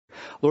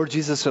Lord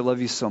Jesus, I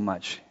love you so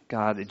much.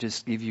 God, I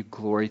just give you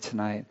glory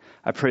tonight.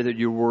 I pray that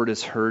your word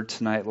is heard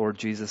tonight, Lord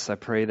Jesus. I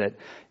pray that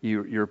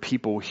your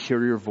people will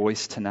hear your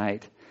voice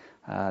tonight,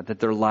 that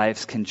their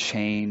lives can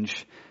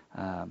change,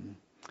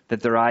 that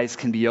their eyes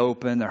can be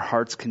open, their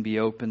hearts can be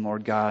open,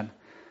 Lord God,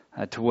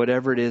 to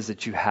whatever it is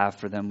that you have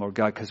for them, Lord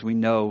God, because we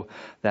know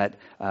that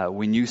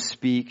when you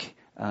speak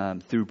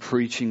through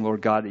preaching,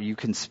 Lord God, that you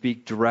can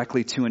speak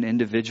directly to an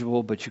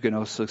individual, but you can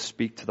also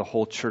speak to the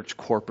whole church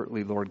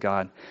corporately, Lord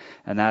God.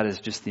 And that is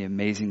just the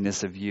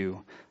amazingness of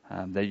you,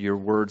 that your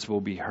words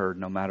will be heard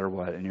no matter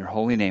what. In your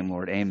holy name,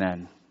 Lord,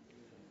 amen.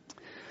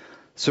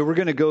 So we're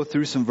going to go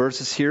through some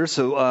verses here.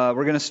 So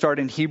we're going to start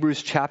in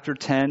Hebrews chapter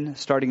 10,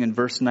 starting in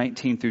verse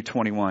 19 through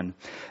 21.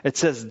 It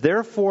says,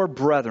 "Therefore,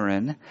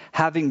 brethren,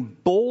 having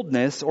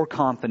boldness or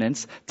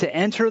confidence to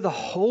enter the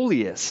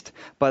holiest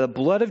by the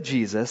blood of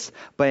Jesus,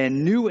 by a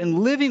new and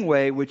living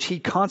way which he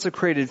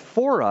consecrated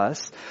for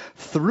us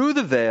through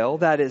the veil,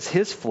 that is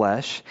his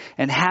flesh,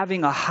 and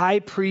having a high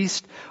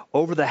priest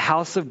over the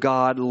house of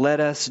God,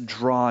 let us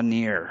draw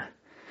near."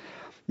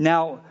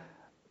 Now,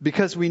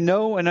 because we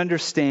know and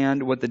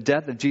understand what the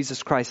death of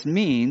Jesus Christ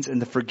means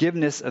and the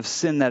forgiveness of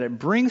sin that it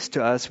brings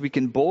to us, we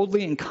can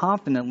boldly and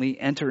confidently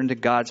enter into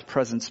God's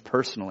presence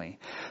personally.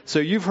 So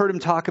you've heard him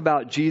talk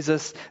about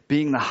Jesus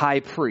being the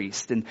high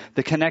priest and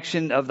the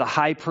connection of the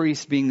high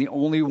priest being the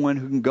only one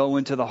who can go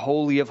into the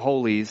Holy of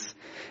Holies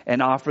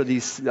and offer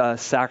these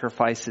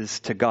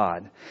sacrifices to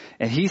God.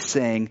 And he's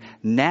saying,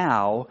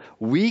 now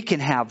we can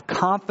have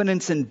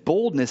confidence and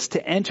boldness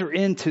to enter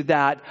into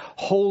that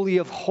Holy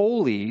of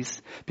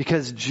Holies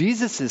because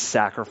Jesus'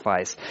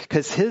 sacrifice,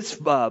 because his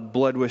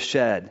blood was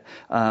shed.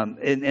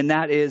 And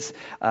that is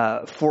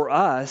for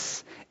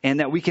us, and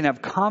that we can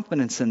have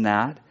confidence in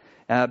that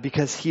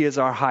because he is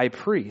our high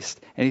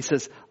priest. And he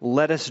says,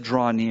 let us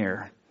draw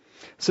near.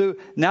 So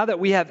now that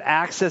we have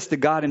access to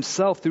God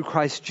himself through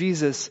Christ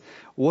Jesus,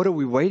 what are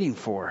we waiting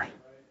for?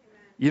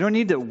 You don't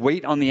need to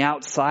wait on the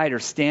outside or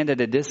stand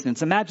at a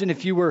distance. Imagine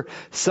if you were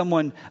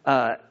someone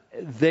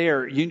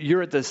there,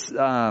 you're at this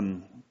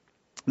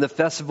the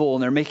festival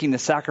and they're making the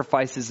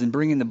sacrifices and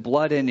bringing the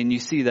blood in, and you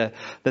see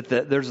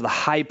there's the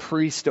high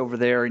priest over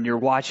there, and you're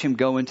watching him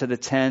go into the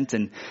tent,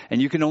 and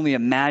you can only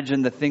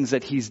imagine the things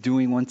that he's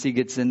doing once he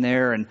gets in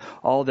there and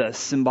all the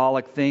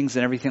symbolic things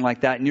and everything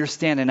like that. And you're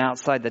standing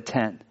outside the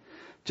tent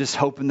just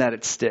hoping that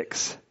it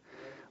sticks.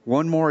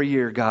 One more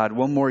year, God,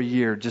 one more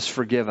year, just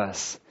forgive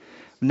us.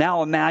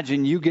 Now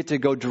imagine you get to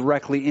go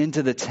directly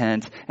into the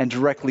tent and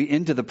directly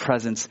into the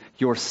presence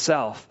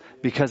yourself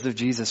because of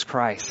Jesus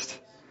Christ.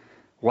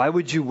 Why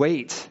would you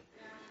wait?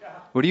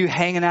 What are you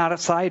hanging out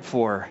outside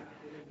for?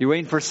 You're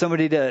waiting for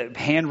somebody to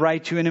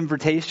handwrite you an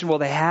invitation? Well,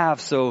 they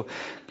have, so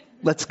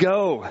let's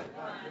go.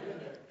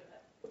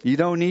 You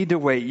don't need to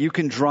wait. You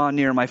can draw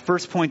near. My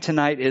first point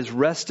tonight is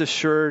rest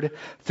assured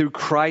through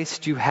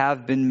Christ you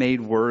have been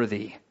made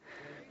worthy.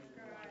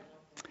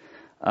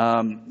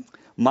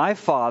 My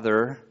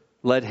father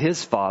led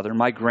his father,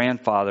 my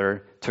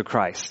grandfather, to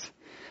Christ.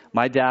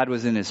 My dad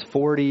was in his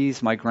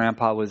 40s. My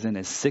grandpa was in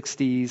his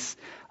 60s.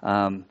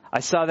 I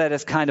saw that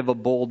as kind of a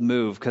bold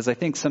move because I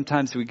think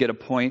sometimes we get a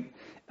point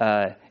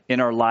in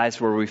our lives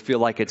where we feel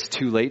like it's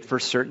too late for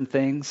certain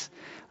things.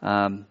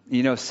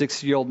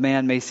 60-year-old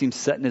man may seem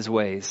set in his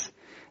ways,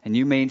 and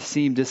you may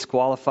seem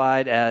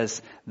disqualified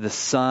as the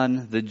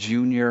son, the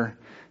junior,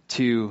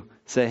 to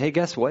say, hey,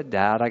 guess what,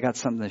 Dad? I got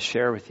something to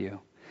share with you.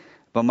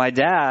 But my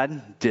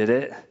dad did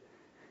it.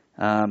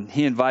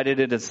 He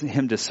invited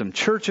him to some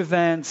church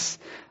events.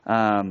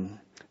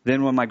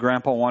 Then when my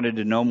grandpa wanted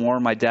to know more,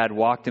 my dad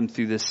walked him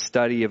through this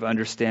study of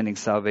understanding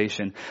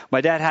salvation.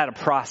 My dad had a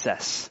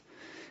process.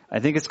 I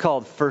think it's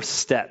called First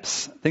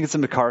Steps. I think it's a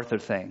MacArthur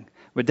thing.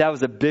 But Dad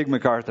was a big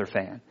MacArthur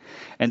fan.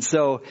 And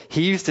so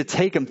he used to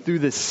take him through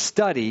this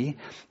study,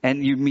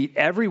 and you meet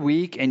every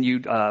week and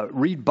you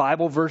read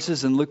Bible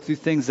verses and look through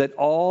things that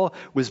all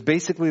was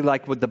basically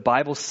like what the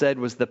Bible said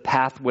was the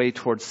pathway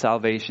towards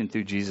salvation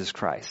through Jesus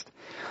Christ.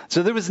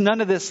 So there was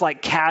none of this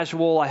like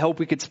casual, I hope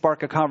we could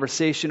spark a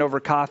conversation over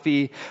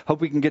coffee,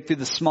 hope we can get through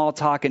the small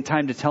talk in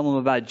time to tell them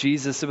about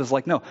Jesus. It was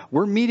like, no,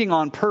 we're meeting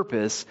on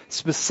purpose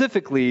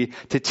specifically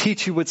to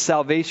teach you what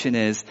salvation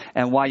is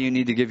and why you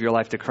need to give your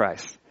life to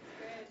Christ.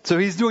 So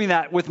he's doing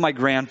that with my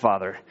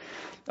grandfather.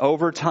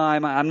 Over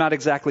time, I'm not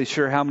exactly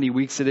sure how many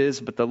weeks it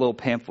is, but the little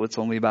pamphlet's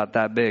only about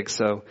that big.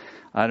 So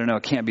I don't know,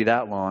 it can't be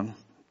that long.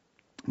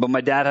 But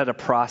my dad had a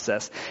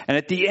process. And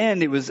at the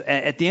end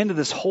of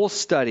this whole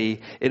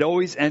study, it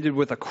always ended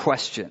with a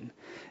question.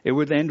 It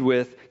would end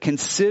with,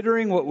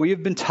 considering what we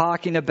have been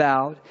talking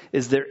about,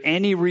 is there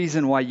any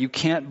reason why you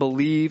can't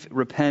believe,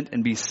 repent,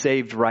 and be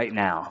saved right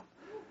now?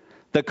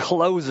 The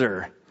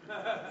closer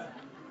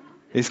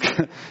is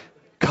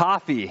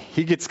coffee.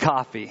 He gets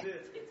coffee.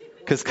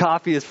 Because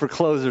coffee is for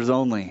closers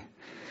only.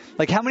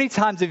 Like, how many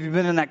times have you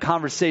been in that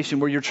conversation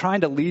where you're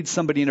trying to lead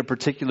somebody in a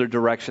particular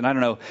direction? I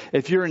don't know.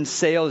 If you're in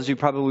sales, you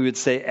probably would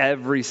say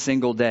every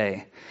single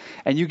day.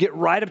 And you get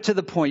right up to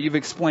the point. You've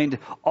explained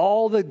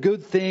all the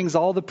good things,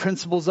 all the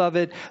principles of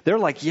it. They're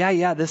like,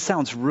 yeah, this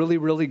sounds really,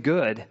 really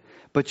good.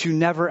 but you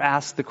never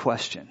ask the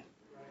question.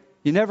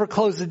 You never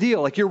close the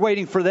deal. Like you're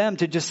waiting for them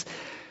to just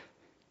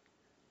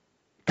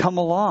come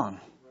along.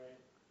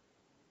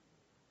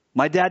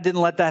 My dad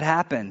didn't let that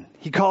happen.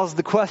 He calls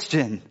the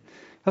question.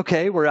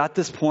 Okay, we're at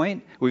this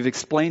point. We've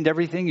explained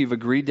everything. You've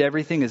agreed to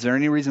everything. Is there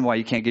any reason why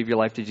you can't give your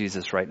life to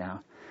Jesus right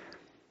now?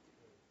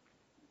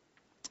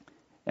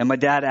 And my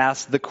dad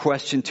asked the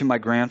question to my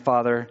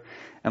grandfather.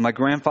 And my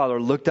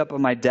grandfather looked up at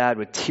my dad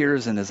with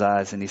tears in his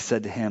eyes. And he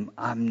said to him,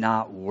 I'm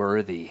not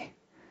worthy.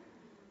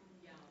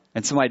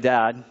 And so my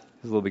dad, he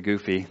was a little bit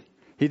goofy,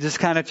 he just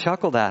kind of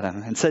chuckled at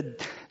him and said,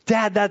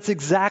 Dad, that's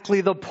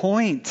exactly the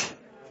point.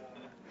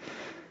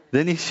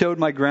 Then he showed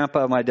my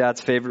grandpa my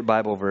dad's favorite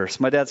Bible verse.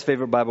 My dad's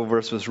favorite Bible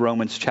verse was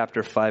Romans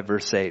chapter 5,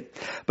 verse 8.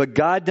 But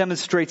God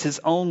demonstrates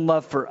his own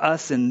love for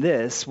us in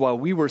this: while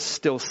we were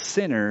still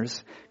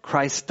sinners,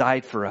 Christ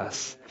died for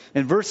us.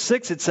 In verse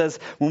 6, it says,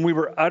 when we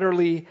were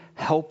utterly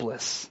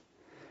helpless.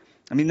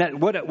 I mean,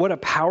 what a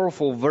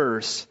powerful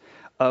verse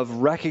of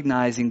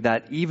recognizing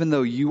that even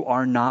though you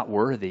are not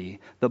worthy,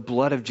 the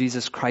blood of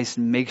Jesus Christ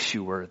makes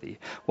you worthy.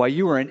 While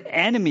you were an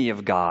enemy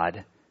of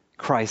God,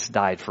 Christ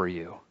died for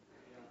you.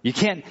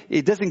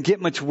 It doesn't get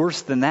much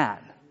worse than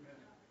that.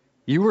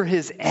 You were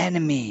his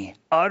enemy,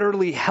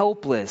 utterly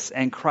helpless,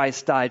 and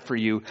Christ died for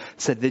you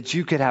so that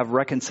you could have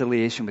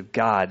reconciliation with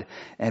God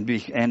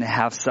and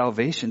have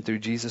salvation through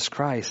Jesus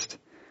Christ.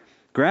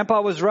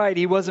 Grandpa was right.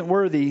 He wasn't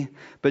worthy,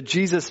 but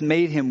Jesus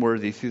made him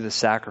worthy through the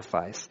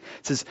sacrifice.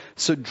 It says,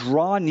 so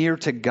draw near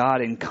to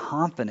God in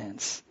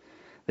confidence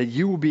that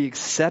you will be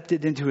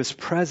accepted into his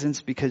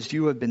presence because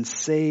you have been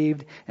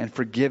saved and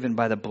forgiven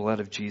by the blood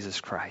of Jesus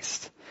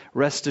Christ.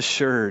 Rest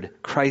assured,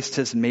 Christ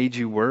has made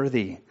you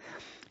worthy.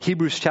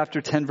 Hebrews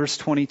chapter 10, verse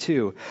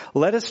 22.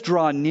 Let us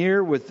draw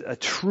near with a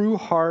true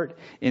heart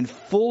in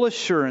full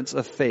assurance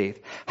of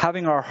faith,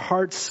 having our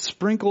hearts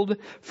sprinkled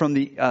from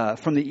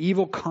the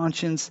evil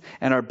conscience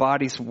and our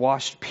bodies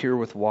washed pure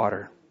with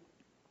water.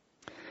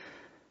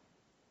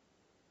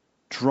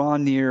 Draw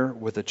near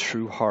with a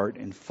true heart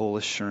in full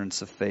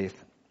assurance of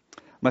faith.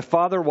 My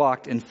father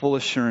walked in full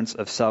assurance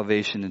of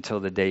salvation until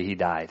the day he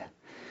died.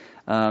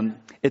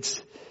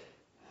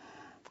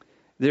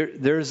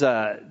 There's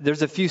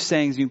a few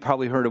sayings you've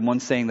probably heard of. One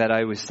saying that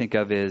I always think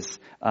of is,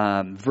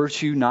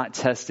 virtue not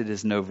tested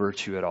is no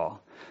virtue at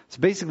all. So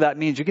basically that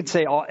means you can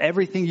say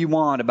everything you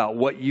want about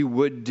what you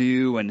would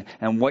do and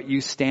what you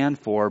stand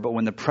for, but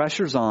when the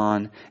pressure's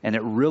on and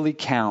it really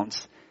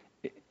counts,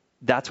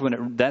 that's when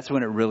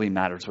it really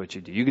matters what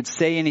you do. You could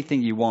say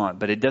anything you want,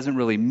 but it doesn't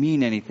really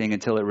mean anything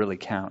until it really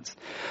counts.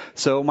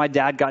 So my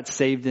dad got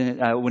saved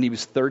when he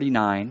was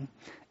 39.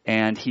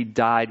 And he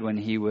died when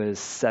he was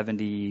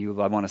 70,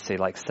 I want to say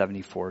like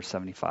 74,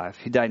 75.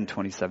 He died in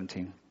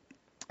 2017,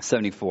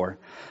 74,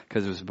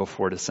 because it was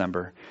before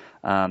December.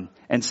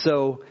 And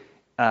so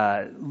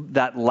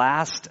that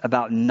last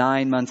about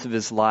 9 months of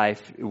his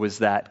life, it was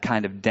that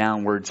kind of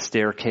downward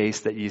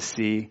staircase that you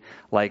see.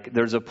 Like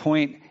there's a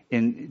point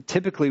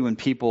typically when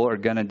people are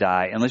going to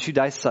die, unless you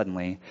die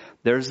suddenly,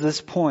 there's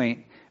this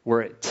point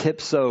where it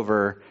tips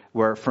over,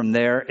 where from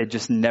there it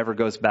just never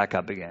goes back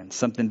up again.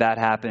 Something bad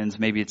happens.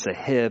 Maybe it's a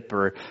hip,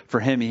 or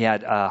for him he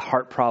had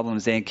heart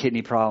problems and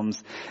kidney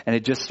problems, and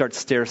it just starts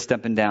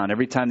stair-stepping down.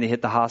 Every time they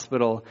hit the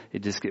hospital, it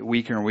just get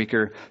weaker and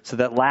weaker. So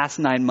that last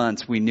 9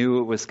 months, we knew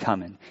it was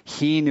coming.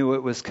 He knew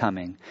it was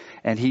coming,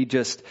 and he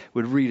just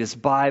would read his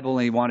Bible,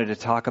 and he wanted to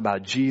talk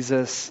about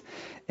Jesus,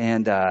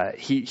 and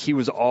he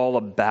was all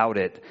about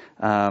it.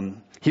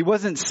 He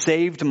wasn't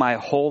saved my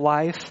whole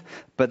life,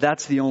 but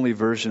that's the only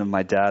version of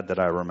my dad that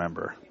I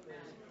remember.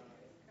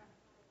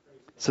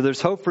 So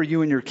there's hope for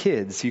you and your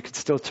kids. You can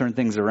still turn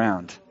things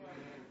around.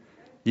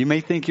 You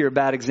may think you're a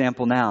bad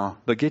example now,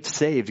 but get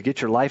saved,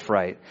 get your life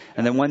right.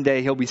 And then one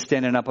day he'll be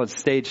standing up on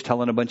stage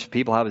telling a bunch of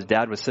people how his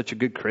dad was such a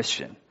good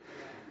Christian.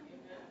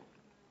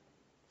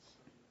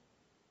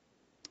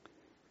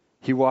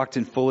 He walked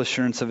in full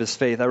assurance of his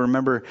faith. I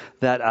remember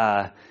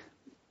that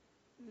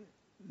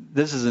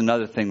this is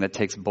another thing that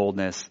takes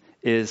boldness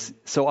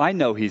so I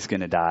know he's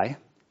going to die,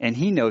 and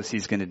he knows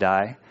he's going to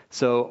die.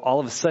 So all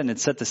of a sudden it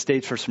set the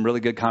stage for some really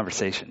good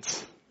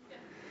conversations.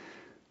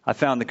 I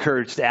found the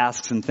courage to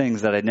ask some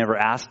things that I'd never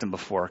asked him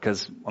before,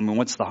 because,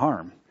 what's the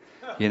harm?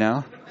 You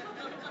know?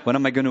 When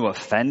am I going to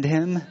offend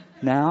him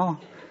now?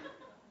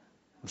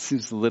 It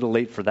seems a little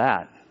late for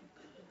that.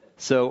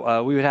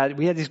 So we had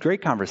these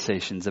great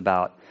conversations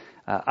about,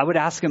 I would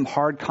ask him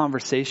hard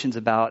conversations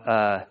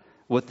about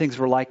what things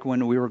were like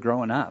when we were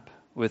growing up,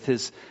 with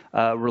his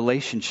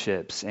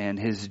relationships and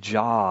his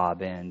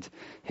job and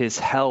his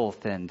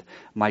health and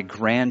my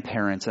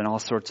grandparents and all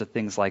sorts of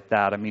things like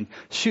that.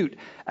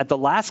 At the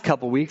last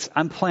couple weeks,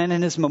 I'm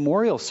planning his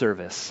memorial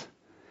service.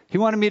 He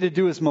wanted me to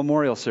do his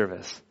memorial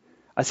service.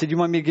 I said, you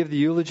want me to give the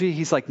eulogy?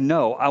 He's like,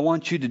 no, I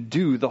want you to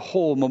do the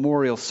whole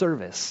memorial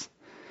service.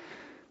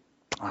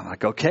 I'm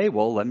like, okay,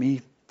 well, let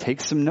me take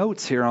some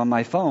notes here on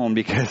my phone,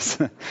 because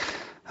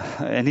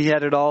And he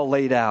had it all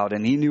laid out,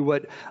 and he knew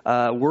what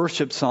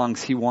worship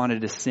songs he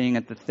wanted to sing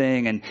at the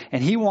thing,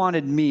 and he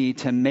wanted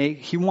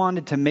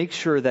to make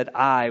sure that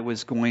I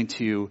was going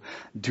to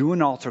do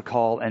an altar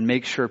call and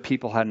make sure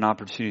people had an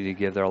opportunity to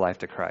give their life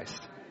to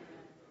Christ.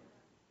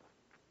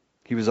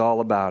 He was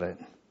all about it.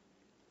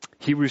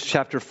 Hebrews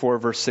chapter 4,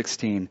 verse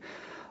 16.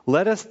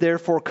 Let us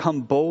therefore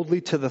come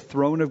boldly to the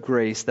throne of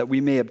grace that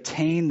we may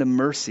obtain the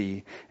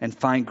mercy and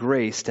find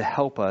grace to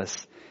help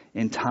us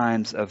in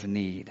times of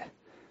need.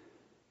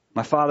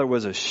 My father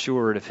was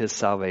assured of his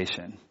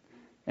salvation,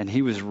 and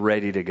he was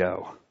ready to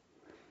go.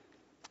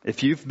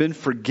 If you've been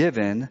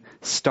forgiven,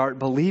 start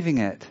believing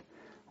it.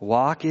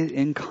 Walk it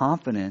in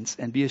confidence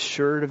and be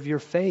assured of your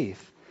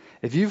faith.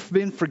 If you've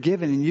been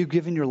forgiven and you've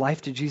given your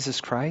life to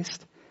Jesus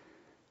Christ,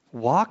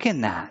 walk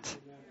in that.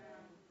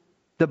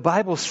 The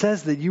Bible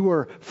says that you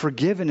are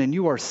forgiven and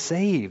you are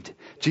saved.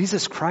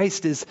 Jesus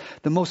Christ is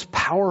the most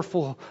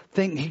powerful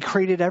thing. He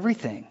created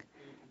everything.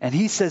 And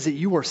he says that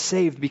you are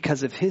saved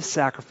because of his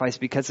sacrifice,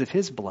 because of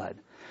his blood.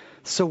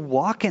 So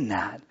walk in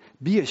that.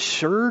 Be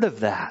assured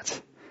of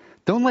that.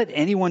 Don't let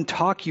anyone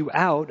talk you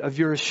out of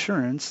your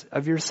assurance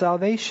of your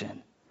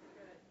salvation.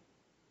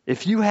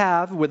 If you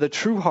have, with a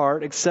true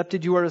heart,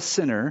 accepted you are a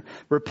sinner,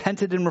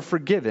 repented and were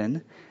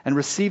forgiven, and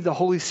received the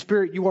Holy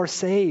Spirit, you are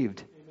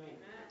saved. Amen.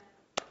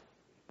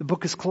 The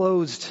book is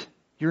closed.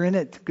 You're in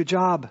it. Good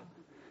job.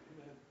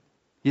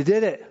 You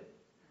did it.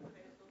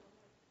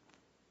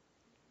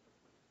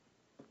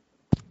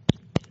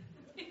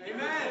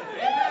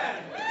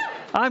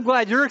 I'm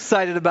glad you're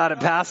excited about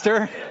it,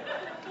 Pastor.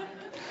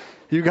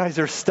 You guys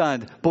are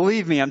stunned.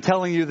 Believe me, I'm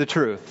telling you the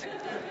truth.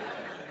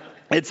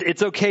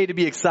 It's okay to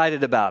be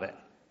excited about it.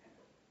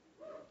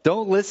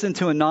 Don't listen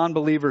to a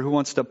non-believer who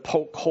wants to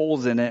poke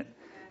holes in it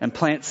and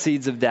plant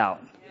seeds of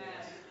doubt.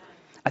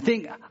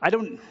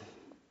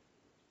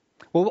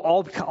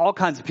 All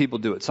kinds of people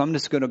do it. So I'm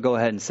just going to go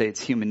ahead and say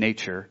it's human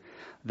nature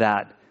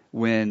that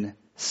when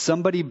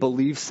somebody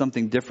believes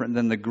something different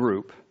than the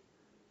group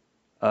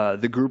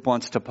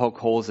wants to poke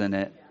holes in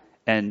it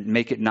and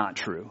make it not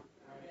true.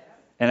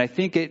 And I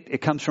think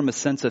it comes from a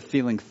sense of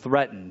feeling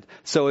threatened.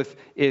 So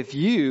if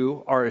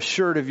you are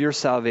assured of your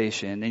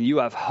salvation and you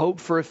have hope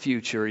for a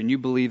future and you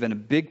believe in a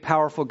big,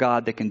 powerful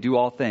God that can do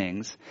all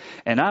things,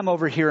 and I'm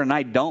over here and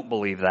I don't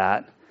believe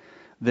that,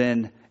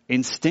 then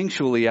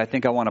instinctually I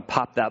think I want to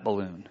pop that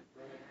balloon.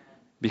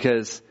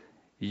 Because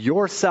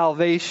your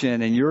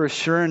salvation and your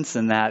assurance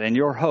in that and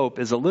your hope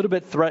is a little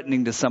bit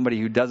threatening to somebody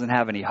who doesn't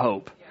have any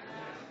hope.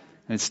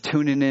 And it's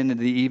tuning in to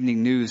the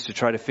evening news to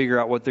try to figure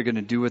out what they're going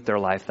to do with their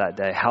life that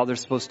day, how they're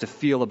supposed to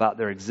feel about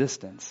their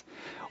existence.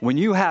 When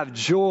you have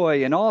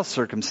joy in all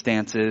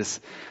circumstances,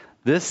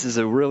 this is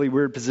a really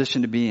weird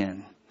position to be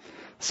in.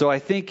 So I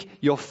think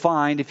you'll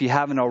find, if you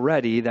haven't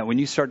already, that when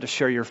you start to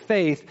share your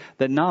faith,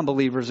 that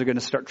non-believers are going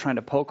to start trying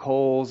to poke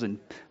holes and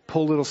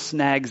pull little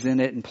snags in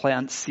it and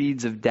plant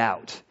seeds of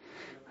doubt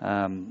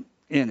in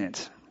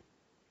it.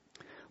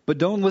 But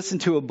don't listen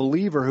to a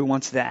believer who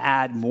wants to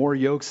add more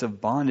yokes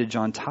of bondage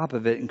on top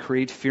of it and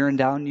create fear and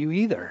doubt in you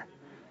either.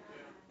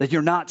 That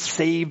you're not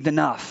saved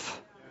enough.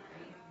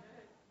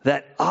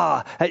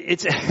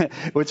 It's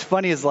what's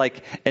funny is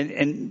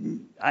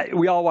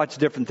we all watch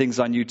different things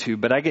on YouTube,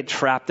 but I get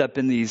trapped up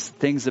in these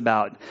things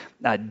about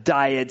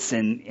diets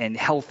and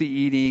healthy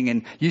eating.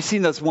 And you've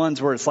seen those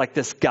ones where it's like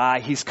this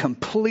guy, he's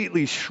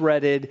completely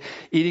shredded,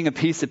 eating a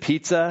piece of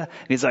pizza.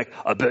 And he's like,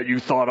 I bet you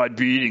thought I'd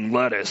be eating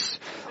lettuce.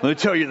 Let me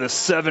tell you the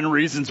 7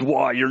 reasons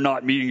why you're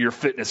not meeting your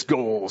fitness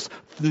goals.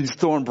 He's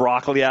throwing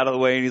broccoli out of the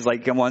way and he's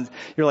like, come on.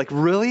 You're like,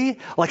 really?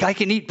 Like I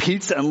can eat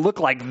pizza and look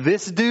like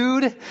this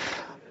dude?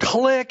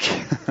 Click.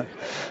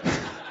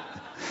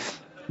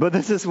 But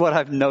this is what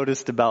I've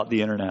noticed about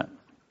the internet.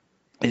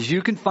 Is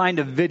you can find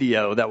a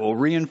video that will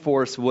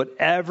reinforce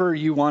whatever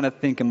you want to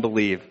think and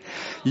believe.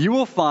 You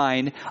will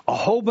find a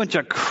whole bunch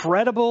of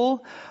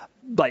credible,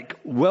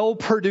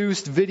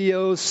 well-produced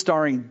videos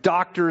starring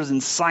doctors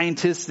and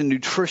scientists and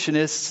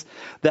nutritionists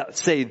that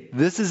say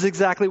this is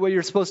exactly what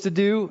you're supposed to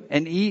do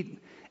and eat.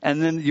 And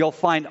then you'll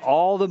find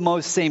all the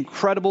most same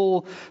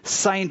credible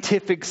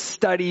scientific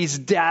studies,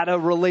 data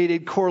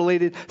related,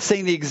 correlated,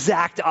 saying the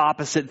exact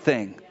opposite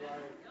thing.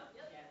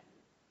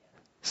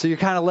 So you're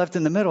kind of left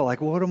in the middle, like,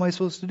 well, what am I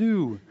supposed to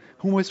do?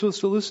 Who am I supposed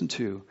to listen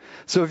to?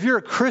 So if you're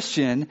a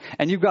Christian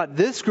and you've got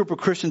this group of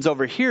Christians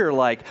over here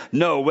like,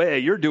 no way,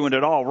 you're doing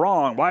it all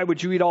wrong. Why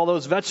would you eat all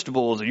those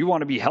vegetables? You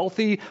want to be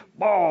healthy?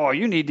 Oh,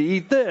 you need to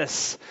eat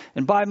this.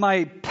 And buy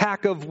my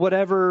pack of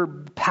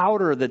whatever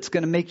powder that's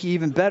going to make you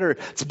even better.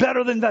 It's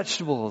better than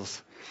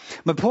vegetables.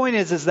 My point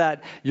is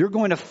that you're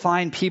going to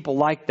find people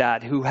like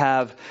that who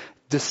have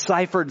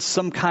deciphered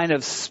some kind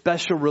of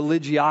special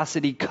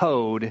religiosity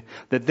code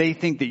that they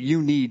think that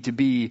you need to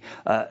be,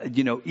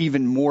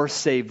 even more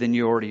saved than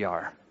you already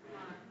are.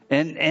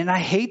 And I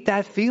hate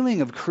that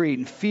feeling of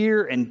creating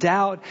fear and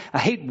doubt. I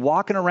hate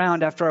walking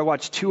around after I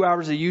watch 2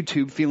 hours of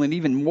YouTube feeling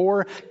even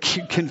more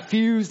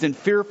confused and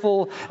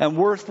fearful and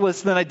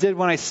worthless than I did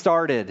when I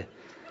started.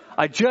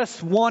 I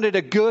just wanted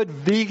a good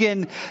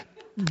vegan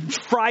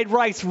fried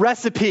rice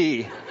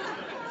recipe.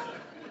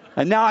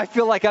 And now I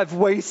feel like I've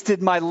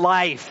wasted my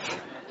life.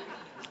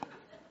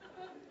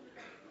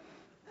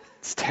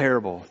 It's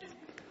terrible.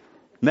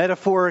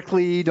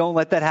 Metaphorically, don't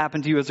let that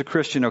happen to you as a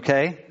Christian,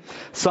 okay?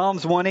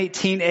 Psalms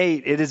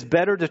 118:8, it is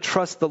better to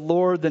trust the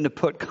Lord than to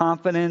put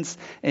confidence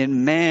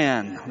in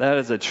man. That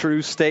is a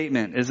true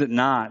statement, is it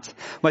not?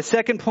 My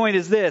second point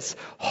is this: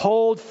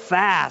 hold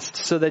fast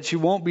so that you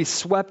won't be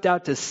swept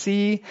out to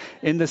sea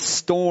in the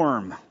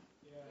storm.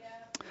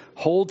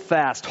 Hold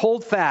fast.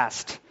 Hold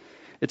fast.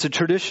 It's a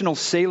traditional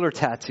sailor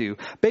tattoo.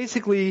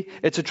 Basically,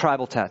 it's a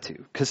tribal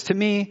tattoo. Because to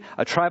me,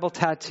 a tribal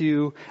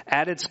tattoo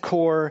at its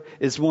core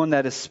is one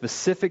that is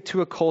specific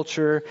to a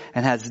culture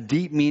and has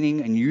deep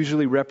meaning and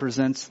usually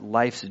represents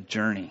life's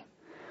journey.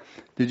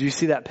 Did you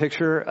see that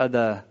picture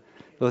of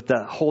with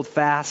the hold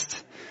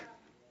fast?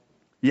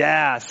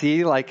 Yeah,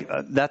 see,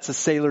 that's a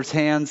sailor's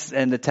hands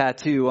and the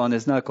tattoo on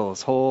his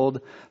knuckles. Hold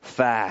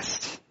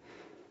fast.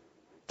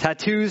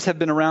 Tattoos have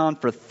been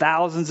around for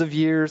thousands of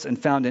years and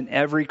found in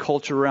every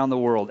culture around the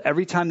world.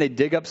 Every time they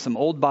dig up some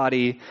old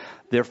body,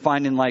 they're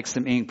finding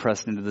some ink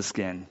pressed into the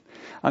skin.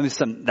 I mean,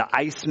 the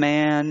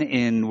Iceman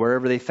in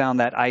wherever they found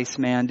that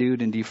Iceman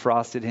dude and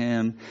defrosted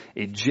him.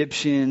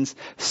 Egyptians.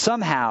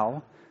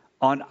 Somehow,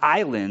 on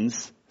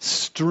islands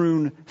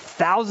strewn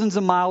thousands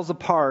of miles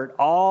apart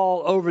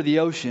all over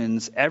the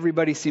oceans,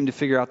 everybody seemed to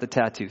figure out the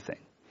tattoo thing.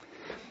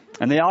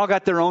 And they all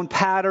got their own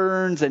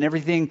patterns and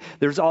everything.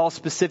 There's all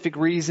specific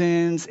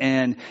reasons.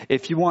 And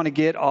if you want to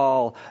get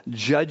all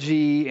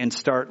judgy and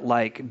start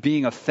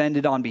being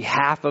offended on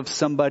behalf of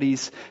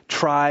somebody's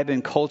tribe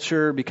and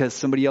culture because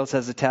somebody else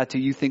has a tattoo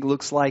you think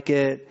looks like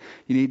it,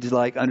 you need to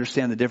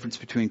understand the difference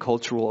between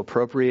cultural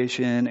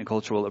appropriation and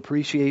cultural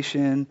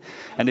appreciation.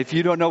 And if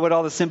you don't know what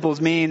all the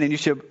symbols mean, then you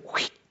should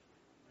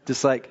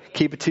just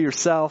keep it to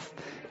yourself.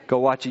 Go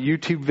watch a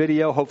YouTube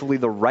video, hopefully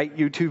the right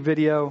YouTube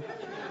video.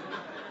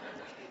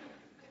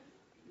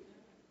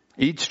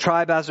 Each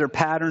tribe has their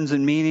patterns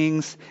and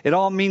meanings. It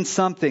all means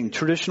something.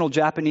 Traditional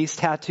Japanese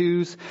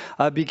tattoos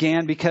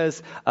began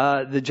because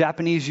the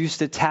Japanese used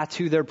to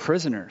tattoo their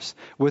prisoners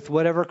with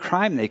whatever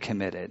crime they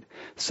committed.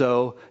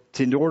 So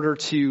in order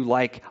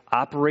to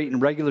operate in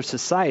regular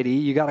society,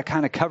 you got to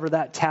kind of cover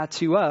that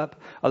tattoo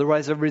up.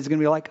 Otherwise, everybody's going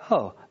to be like,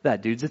 oh,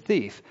 that dude's a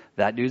thief.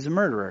 That dude's a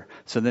murderer.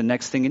 So the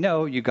next thing you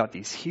know, you got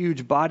these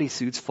huge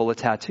bodysuits full of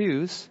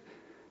tattoos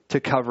to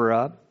cover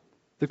up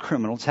the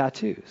criminal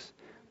tattoos.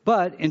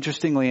 But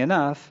interestingly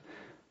enough,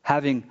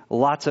 having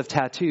lots of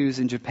tattoos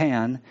in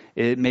Japan,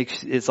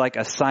 it's like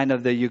a sign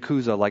of the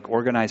Yakuza, like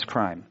organized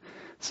crime.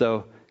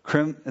 So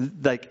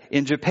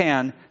in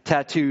Japan,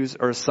 tattoos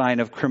are a sign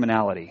of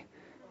criminality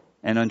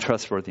and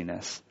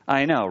untrustworthiness.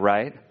 I know,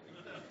 right?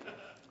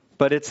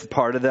 But it's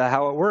part of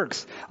how it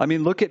works. I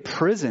mean, look at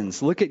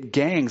prisons, look at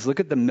gangs, look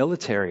at the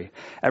military.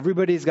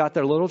 Everybody's got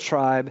their little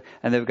tribe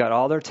and they've got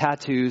all their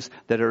tattoos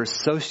that are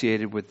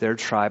associated with their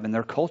tribe and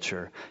their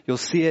culture. You'll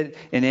see it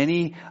in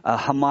any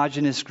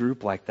homogenous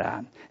group like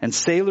that. And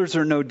sailors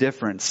are no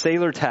different.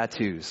 Sailor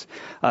tattoos.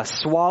 A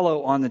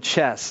swallow on the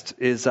chest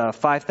is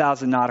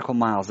 5,000 nautical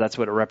miles. That's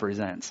what it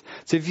represents.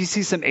 So if you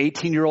see some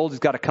 18-year-old who's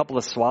got a couple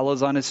of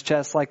swallows on his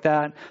chest like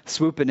that,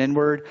 swooping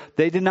inward,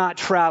 they did not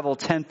travel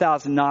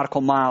 10,000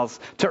 nautical miles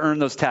to earn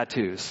those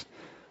tattoos.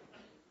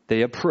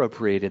 They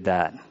appropriated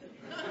that.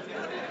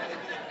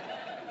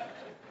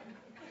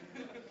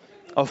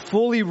 A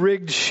fully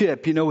rigged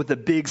ship, with the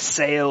big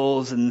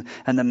sails and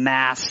the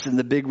masts and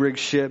the big rigged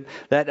ship,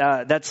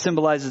 that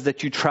symbolizes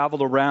that you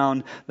traveled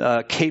around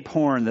Cape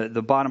Horn,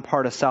 the bottom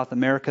part of South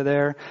America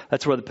there.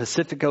 That's where the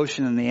Pacific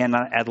Ocean and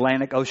the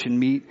Atlantic Ocean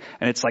meet,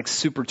 and it's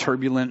super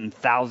turbulent and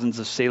thousands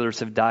of sailors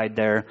have died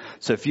there.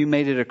 So if you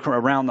made it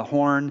around the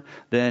Horn,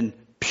 then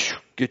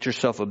get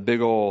yourself a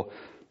big old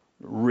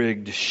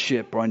rigged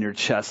ship on your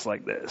chest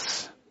like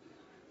this.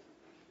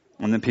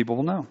 And then people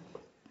will know.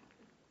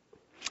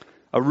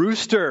 A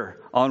rooster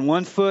on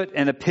one foot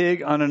and a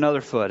pig on another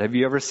foot. Have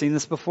you ever seen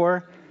this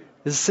before?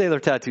 This is a sailor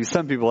tattoo.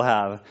 Some people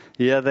have.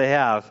 Yeah, they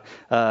have.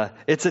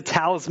 It's a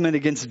talisman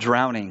against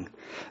drowning.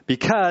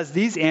 Because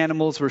these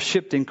animals were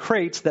shipped in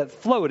crates that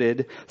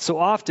floated, so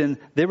often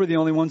they were the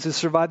only ones who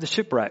survived the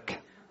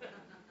shipwreck.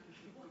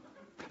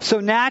 So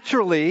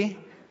naturally,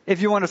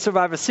 if you want to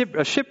survive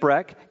a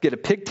shipwreck, get a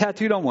pig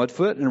tattooed on one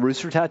foot and a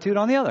rooster tattooed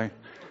on the other.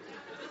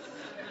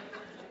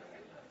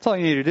 That's all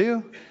you need to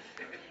do.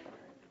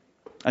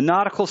 A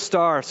nautical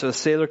star so a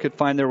sailor could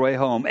find their way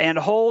home. And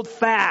hold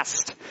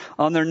fast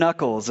on their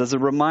knuckles as a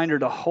reminder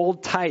to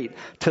hold tight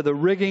to the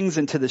riggings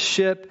and to the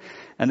ship,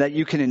 and that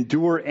you can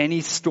endure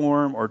any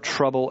storm or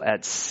trouble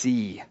at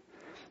sea.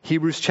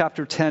 Hebrews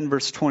chapter 10,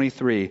 verse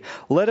 23.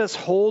 Let us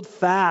hold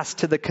fast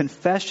to the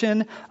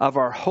confession of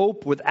our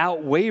hope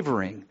without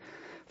wavering.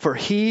 For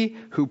he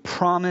who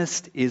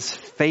promised is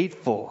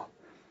faithful.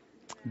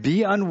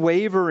 Be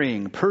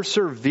unwavering.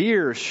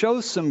 Persevere. Show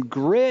some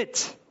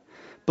grit.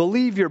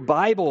 Believe your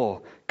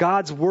Bible.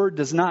 God's word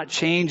does not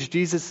change.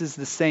 Jesus is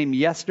the same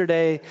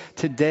yesterday,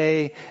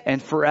 today,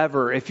 and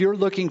forever. If you're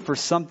looking for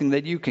something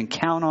that you can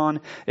count on,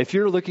 if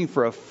you're looking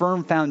for a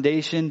firm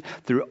foundation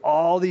through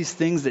all these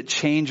things that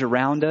change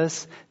around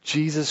us,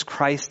 Jesus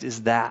Christ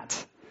is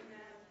that.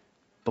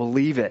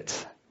 Believe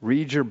it.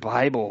 Read your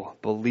Bible.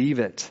 Believe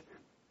it.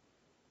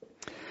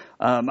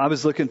 I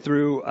was looking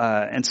through,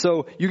 and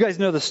so you guys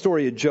know the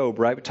story of Job,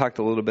 right? We talked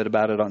a little bit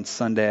about it on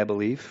Sunday, I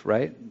believe,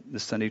 right?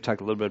 This Sunday we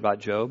talked a little bit about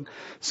Job.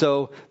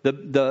 So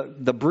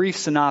the brief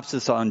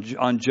synopsis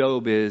on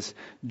Job is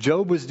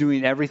Job was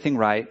doing everything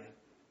right,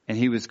 and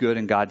he was good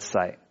in God's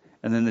sight.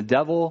 And then the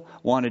devil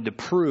wanted to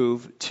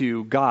prove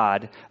to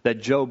God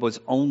that Job was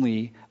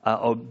only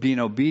being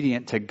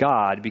obedient to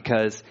God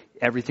because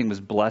everything was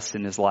blessed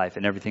in his life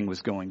and everything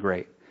was going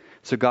great.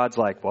 So God's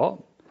like,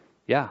 well,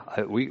 yeah,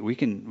 we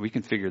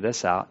can figure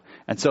this out.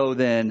 And so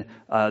then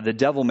the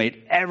devil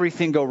made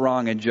everything go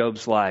wrong in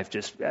Job's life.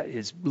 Just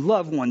his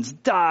loved ones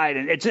died,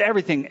 and it's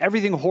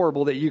everything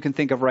horrible that you can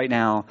think of right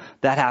now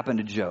that happened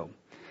to Job.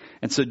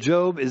 And so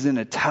Job is in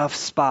a tough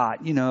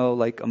spot,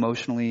 like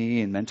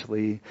emotionally and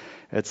mentally.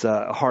 It's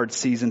a hard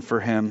season for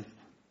him.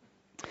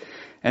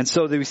 And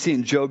so that we see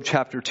in Job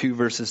chapter 2,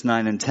 verses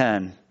 9 and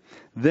 10.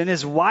 Then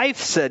his wife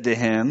said to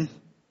him,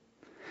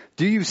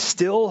 "Do you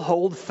still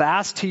hold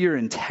fast to your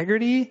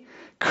integrity?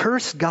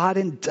 Curse God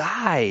and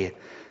die."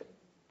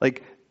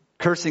 Like,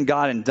 cursing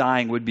God and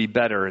dying would be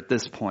better at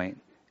this point,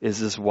 is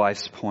his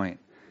wife's point.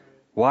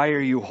 Why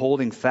are you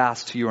holding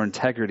fast to your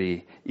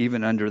integrity,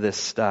 even under this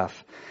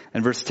stuff?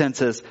 And verse 10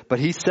 says, "But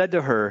he said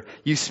to her,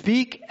 you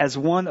speak as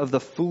one of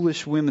the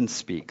foolish women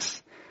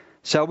speaks.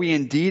 Shall we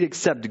indeed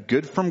accept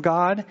good from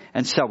God,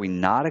 and shall we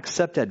not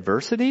accept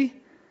adversity?"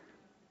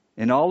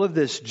 In all of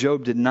this,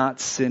 Job did not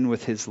sin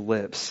with his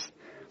lips.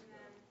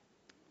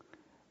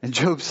 And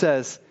Job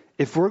says,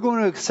 if we're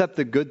going to accept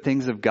the good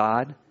things of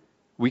God,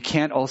 we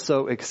can't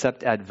also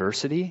accept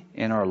adversity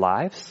in our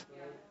lives.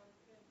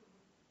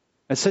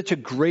 It's such a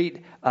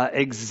great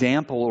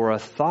example or a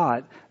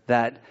thought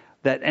that,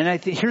 and I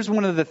think here's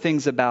one of the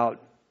things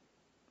about,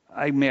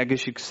 I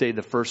guess you could say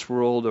the first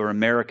world or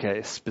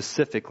America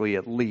specifically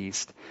at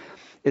least,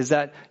 is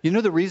that,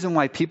 the reason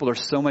why people are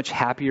so much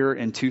happier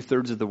in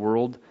 2/3 of the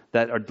world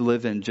that are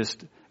living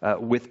just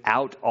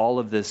without all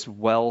of this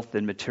wealth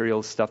and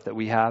material stuff that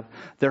we have,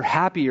 they're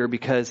happier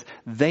because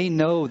they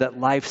know that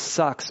life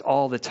sucks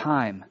all the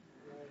time.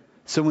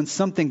 So when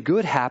something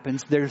good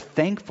happens, they're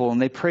thankful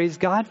and they praise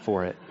God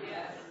for it.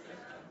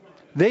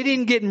 They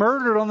didn't get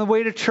murdered on the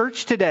way to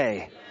church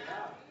today.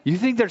 You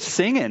think they're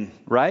singing,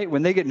 right?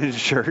 When they get into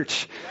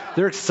church,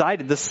 they're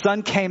excited. The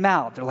sun came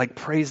out. They're like,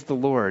 praise the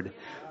Lord.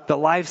 The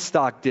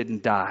livestock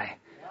didn't die.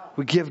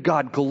 We give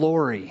God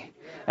glory.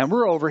 And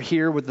we're over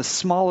here with the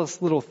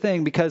smallest little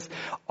thing because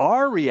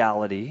our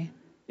reality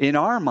in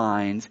our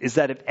minds is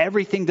that if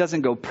everything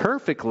doesn't go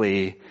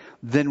perfectly,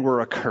 then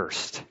we're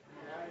accursed.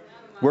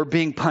 We're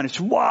being punished.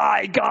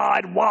 Why,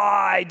 God?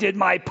 Why did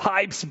my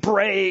pipes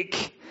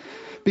break?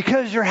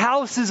 Because your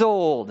house is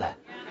old.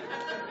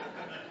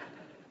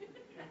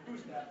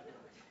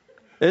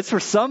 It's for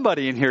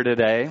somebody in here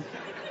today.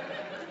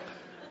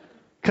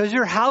 Because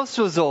your house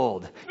was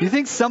old. You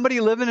think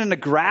somebody living in a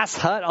grass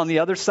hut on the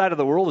other side of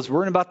the world is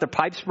worrying about their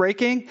pipes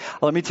breaking?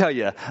 Well, let me tell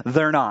you,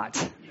 they're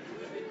not.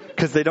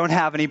 Because they don't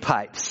have any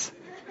pipes.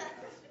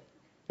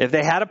 If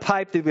they had a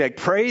pipe, they'd be like,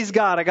 praise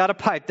God, I got a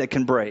pipe that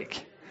can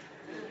break.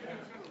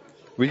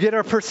 We get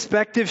our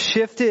perspective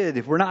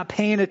shifted. We're not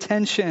paying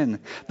attention.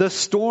 The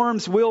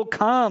storms will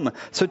come.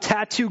 So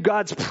tattoo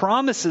God's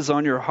promises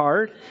on your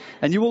heart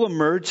and you will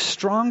emerge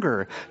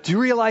stronger. Do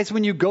you realize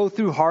when you go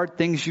through hard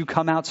things, you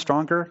come out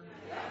stronger?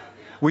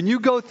 When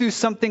you go through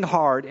something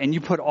hard and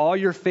you put all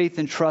your faith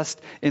and trust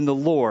in the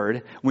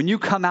Lord, when you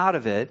come out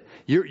of it,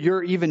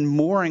 you're even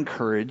more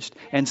encouraged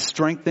and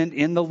strengthened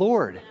in the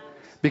Lord.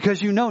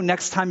 Because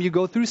next time you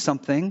go through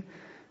something,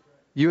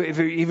 you have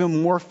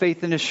even more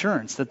faith and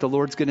assurance that the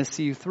Lord's going to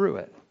see you through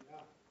it.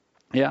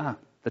 Yeah,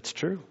 that's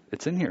true.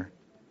 It's in here.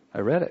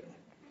 I read it.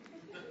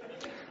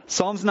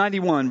 Psalms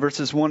 91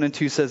 verses 1 and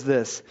 2 says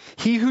this,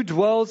 "He who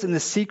dwells in the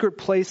secret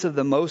place of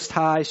the Most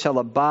High shall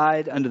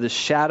abide under the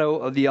shadow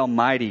of the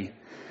Almighty.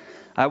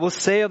 I will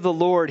say of the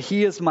Lord,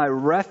 He is my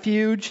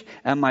refuge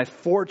and my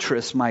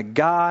fortress, my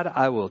God,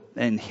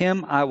 in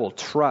Him I will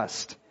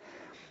trust."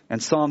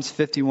 And Psalms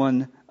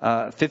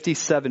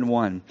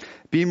 57:1.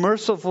 "Be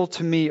merciful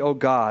to me, O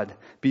God,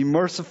 be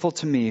merciful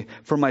to me,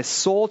 for my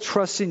soul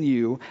trusts in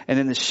you, and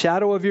in the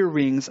shadow of your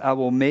wings I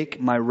will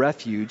make my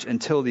refuge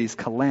until these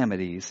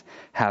calamities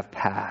have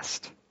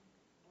passed."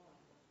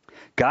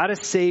 God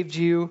has saved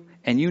you,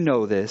 and you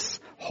know this.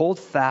 Hold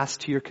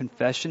fast to your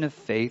confession of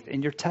faith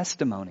and your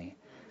testimony.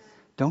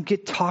 Don't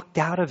get talked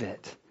out of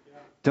it.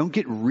 Don't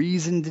get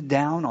reasoned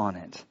down on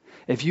it.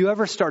 If you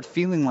ever start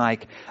feeling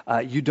like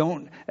you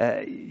don't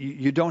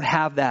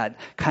have that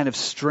kind of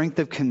strength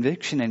of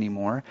conviction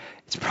anymore,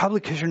 it's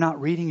probably because you're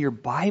not reading your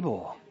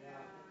Bible.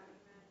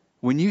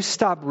 When you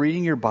stop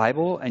reading your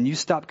Bible and you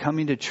stop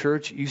coming to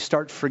church, you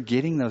start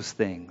forgetting those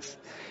things.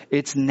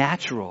 It's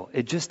natural.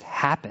 It just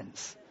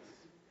happens.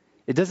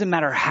 It doesn't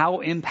matter how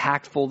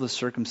impactful the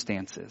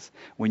circumstances.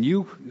 When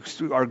you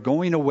are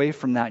going away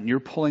from that and you're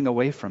pulling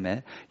away from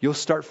it, you'll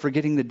start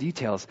forgetting the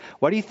details.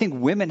 Why do you think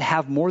women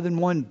have more than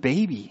one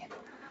baby?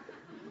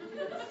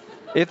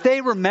 If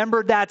they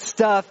remembered that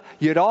stuff,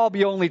 you'd all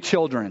be only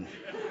children.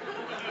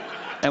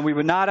 And we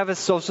would not have a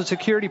Social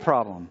Security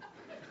problem.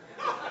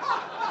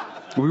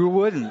 We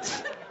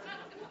wouldn't.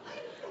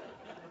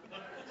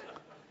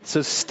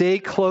 So stay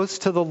close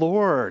to the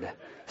Lord.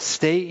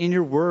 Stay in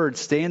your word.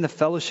 Stay in the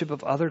fellowship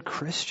of other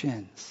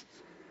Christians.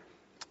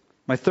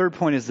 My third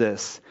point is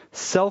this.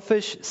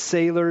 Selfish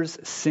sailors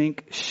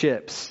sink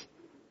ships.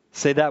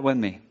 Say that with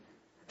me.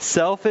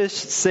 Selfish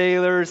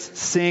sailors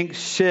sink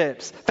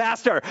ships.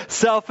 Faster.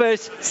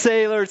 Selfish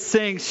sailors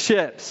sink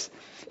ships.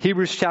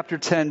 Hebrews chapter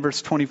 10,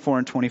 verse 24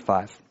 and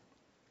 25.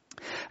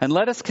 And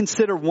let us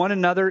consider one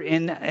another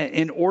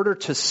in order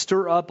to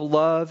stir up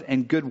love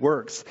and good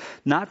works,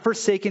 not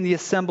forsaking the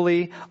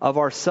assembly of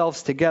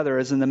ourselves together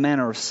as in the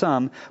manner of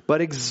some,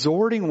 but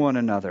exhorting one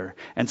another,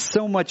 and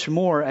so much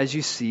more as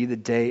you see the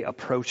day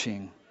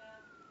approaching.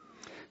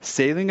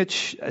 Sailing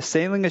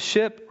a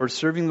ship or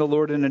serving the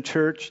Lord in a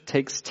church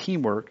takes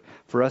teamwork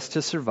for us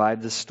to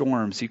survive the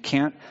storms. You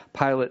can't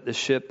pilot the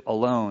ship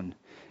alone.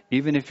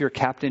 Even if you're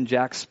Captain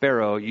Jack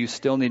Sparrow, you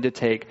still need to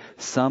take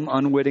some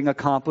unwitting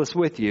accomplice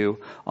with you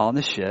on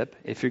the ship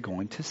if you're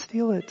going to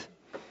steal it.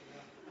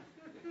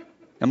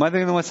 Am I the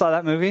only one who saw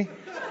that movie?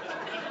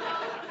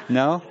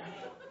 No?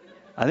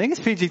 I think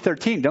it's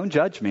PG-13. Don't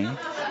judge me.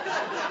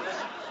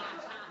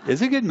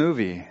 It's a good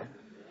movie.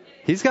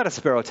 He's got a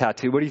sparrow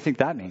tattoo. What do you think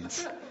that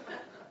means?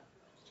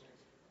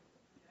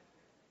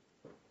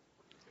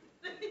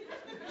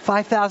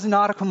 5,000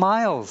 nautical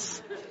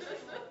miles.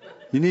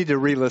 You need to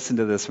re-listen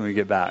to this when we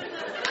get back.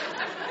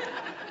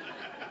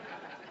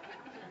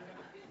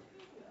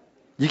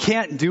 You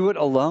can't do it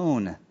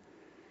alone.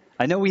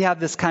 I know we have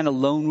this kind of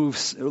lone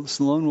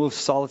wolf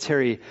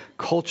solitary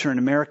culture in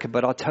America,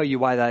 but I'll tell you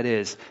why that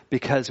is.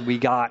 Because we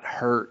got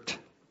hurt.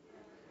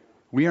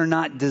 We are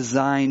not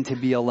designed to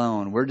be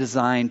alone. We're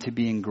designed to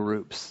be in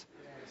groups.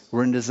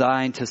 We're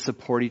designed to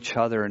support each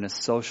other in a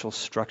social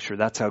structure.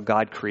 That's how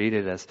God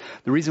created us.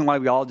 The reason why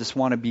we all just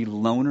want to be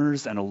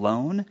loners and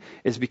alone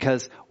is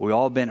because we've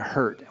all been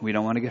hurt and we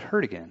don't want to get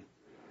hurt again.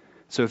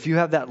 So if you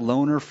have that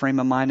loner frame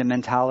of mind and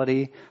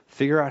mentality,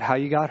 figure out how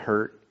you got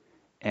hurt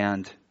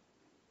and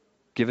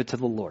give it to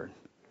the Lord.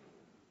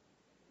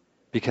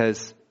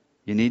 Because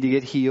you need to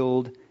get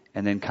healed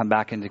and then come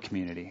back into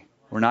community.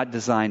 We're not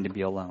designed to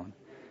be alone.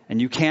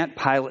 And you can't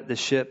pilot the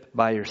ship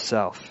by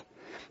yourself.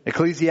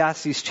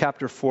 Ecclesiastes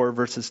chapter 4,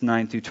 verses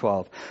 9 through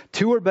 12.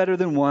 2 are better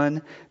than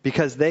 1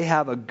 because they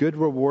have a good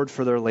reward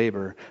for their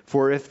labor.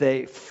 For if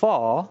they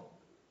fall,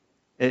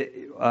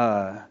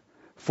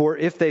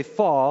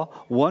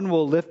 one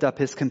will lift up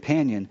his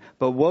companion.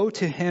 But woe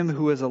to him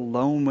who is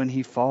alone when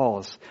he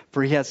falls,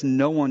 for he has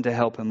no one to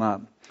help him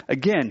up.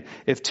 Again,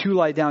 if 2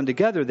 lie down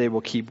together, they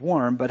will keep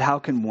warm. But how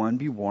can one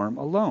be warm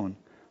alone?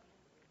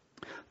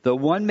 Though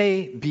one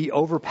may be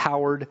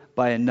overpowered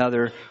by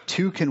another,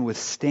 2 can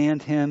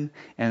withstand him,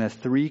 and a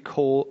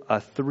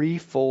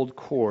threefold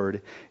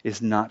cord is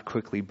not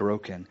quickly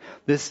broken.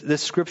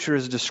 This scripture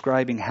is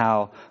describing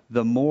how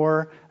the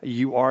more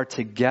you are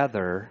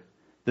together,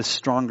 the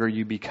stronger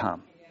you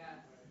become.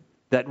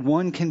 That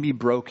one can be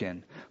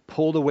broken,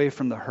 pulled away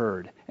from the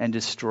herd, and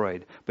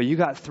destroyed. But you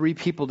got 3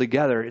 people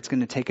together, it's going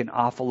to take an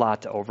awful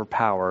lot to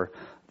overpower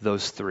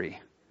those 3.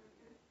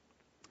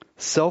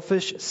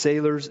 Selfish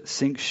sailors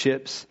sink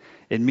ships.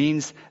 It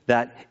means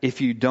that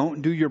if you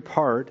don't do your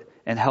part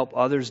and help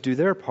others do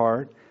their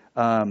part,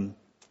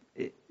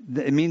 it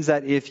means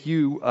that if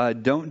you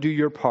don't do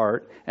your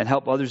part and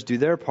help others do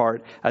their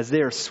part, as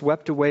they are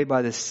swept away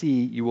by the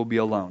sea, you will be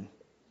alone.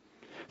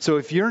 So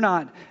if you're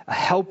not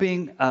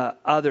helping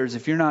others,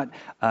 if you're not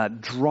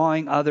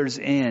drawing others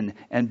in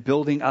and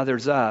building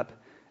others up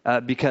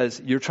because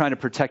you're trying to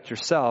protect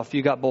yourself,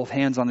 you got both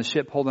hands on the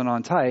ship holding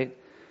on tight.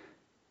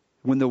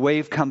 When the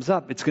wave comes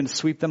up, it's going to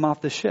sweep them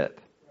off the ship.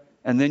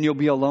 And then you'll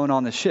be alone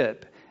on the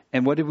ship.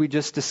 And what did we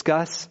just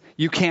discuss?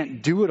 You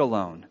can't do it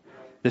alone.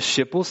 The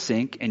ship will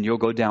sink and you'll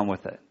go down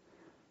with it.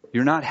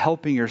 You're not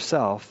helping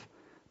yourself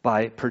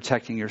by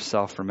protecting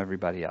yourself from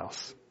everybody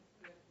else.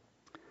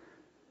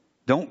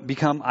 Don't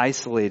become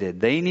isolated.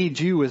 They need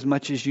you as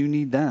much as you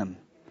need them.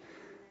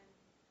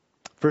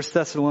 1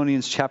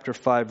 Thessalonians chapter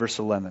 5, verse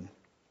 11.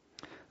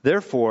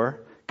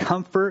 Therefore,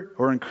 comfort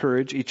or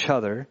encourage each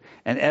other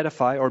and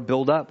edify or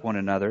build up one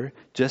another,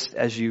 just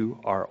as you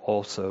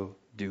also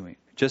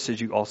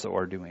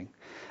are doing.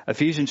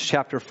 Ephesians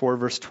chapter 4,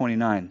 verse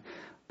 29.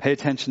 Pay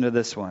attention to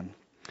this one.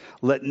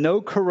 Let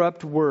no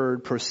corrupt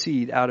word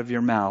proceed out of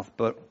your mouth,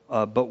 but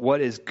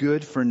what is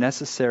good for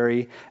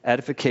necessary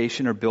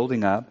edification or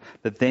building up,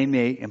 that they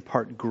may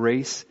impart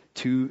grace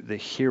to the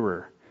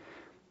hearer.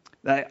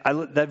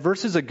 That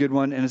verse is a good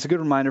one, and it's a good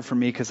reminder for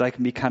me because I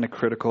can be kind of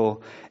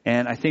critical.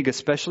 And I think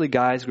especially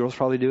guys, girls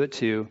probably do it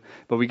too.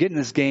 But we get in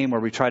this game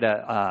where we try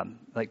to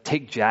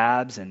take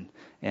jabs, and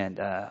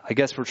I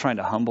guess we're trying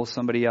to humble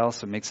somebody else,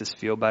 so it makes us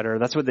feel better.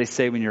 That's what they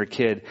say when you're a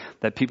kid,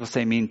 that people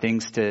say mean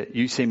things to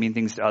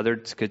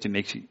others because it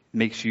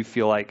makes you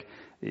feel like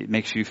it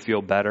makes you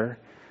feel better.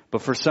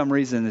 But for some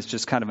reason, it's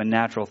just kind of a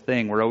natural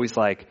thing. We're always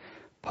like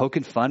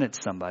poking fun at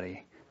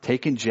somebody.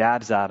 Taking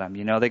jabs at them.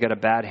 You know, they got a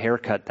bad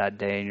haircut that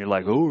day and you're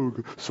like, oh,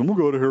 someone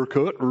got a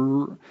haircut.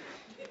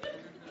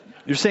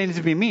 You're saying it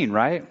to be mean,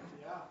 right?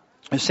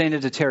 You're saying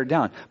it to tear it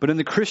down. But in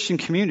the Christian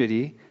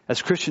community,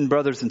 as Christian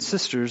brothers and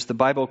sisters, the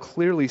Bible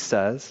clearly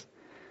says,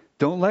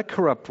 don't let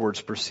corrupt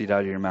words proceed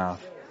out of your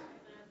mouth.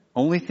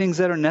 Only things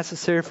that are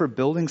necessary for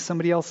building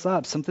somebody else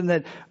up, something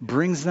that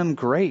brings them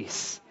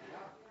grace.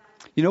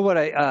 You know what?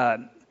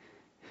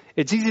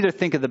 It's easy to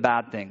think of the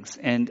bad things,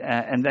 and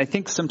I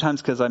think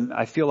sometimes because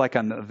I feel like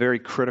I'm a very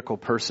critical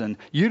person.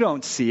 You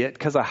don't see it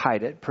because I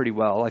hide it pretty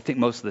well. I think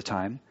most of the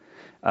time,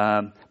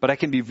 but I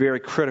can be very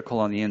critical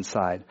on the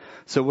inside.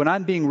 So when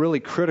I'm being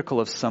really critical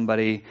of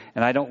somebody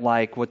and I don't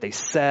like what they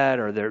said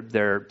or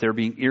they're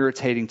being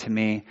irritating to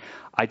me,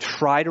 I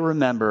try to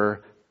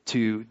remember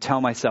to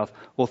tell myself,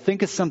 well,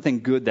 think of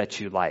something good that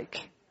you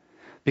like,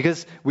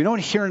 because we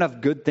don't hear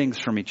enough good things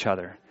from each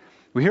other.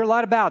 We hear a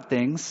lot of bad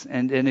things,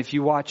 and if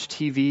you watch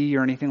TV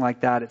or anything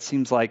like that, it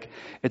seems like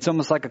it's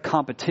almost like a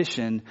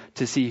competition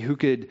to see who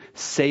could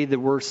say the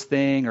worst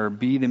thing or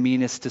be the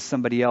meanest to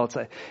somebody else.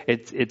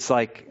 It's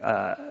like,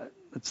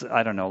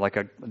 I don't know, like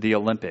the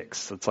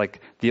Olympics. It's like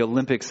the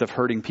Olympics of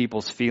hurting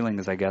people's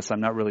feelings, I guess. I'm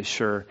not really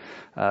sure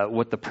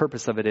what the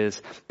purpose of it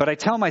is. But I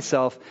tell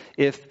myself,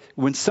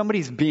 when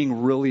somebody's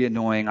being really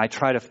annoying, I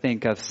try to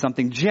think of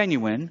something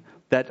genuine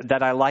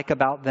that I like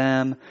about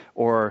them,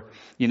 or,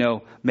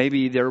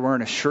 maybe they're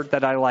wearing a shirt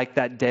that I like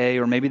that day,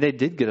 or maybe they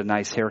did get a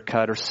nice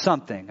haircut or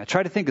something. I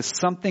try to think of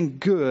something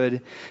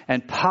good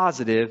and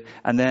positive,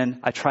 and then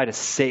I try to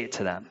say it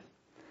to them.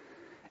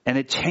 And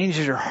it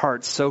changes your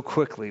heart so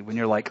quickly when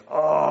you're like,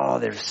 oh,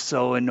 they're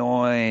so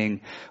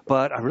annoying,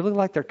 but I really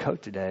like their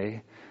coat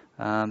today.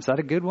 Is that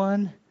a good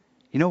one?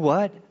 You know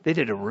what? They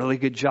did a really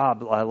good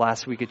job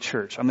last week at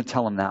church. I'm going to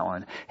tell them that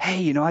one.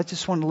 Hey, I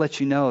just wanted to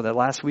let you know that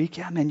last week,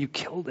 yeah, man, you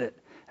killed it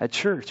at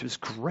church. It was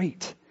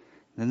great.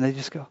 And then they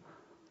just go,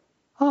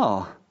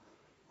 oh,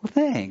 well,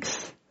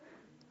 thanks.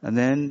 And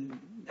then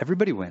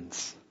everybody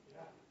wins,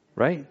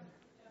 right?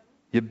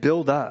 You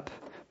build up.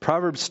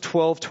 Proverbs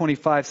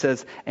 12:25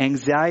 says,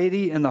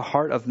 anxiety in the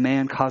heart of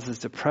man causes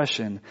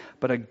depression,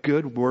 but a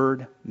good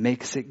word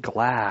makes it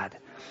glad.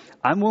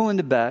 I'm willing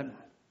to bet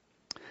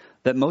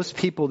that most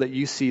people that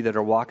you see that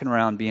are walking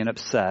around being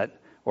upset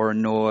or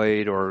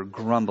annoyed or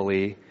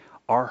grumbly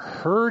are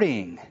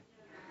hurting.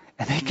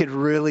 And they could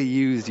really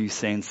use you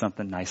saying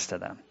something nice to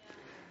them.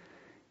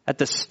 At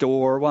the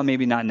store, well,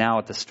 maybe not now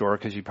at the store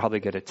because you probably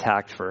get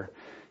attacked for,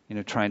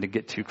 trying to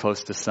get too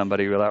close to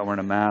somebody without wearing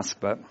a mask.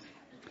 But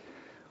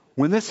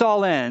when this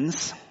all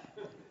ends,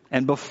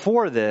 and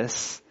before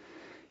this,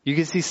 you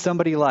can see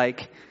somebody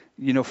like,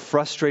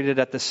 frustrated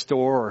at the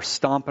store or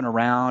stomping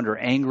around or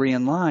angry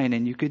in line,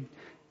 and you could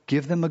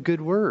give them a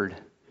good word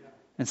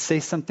and say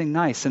something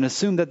nice and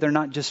assume that they're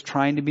not just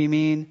trying to be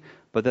mean,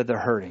 but that they're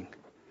hurting.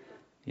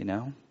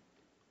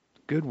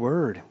 Good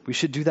word. We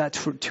should do that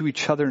to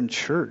each other in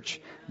church.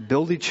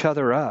 Build each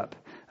other up.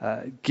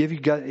 Give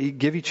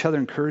each other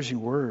encouraging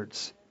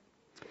words.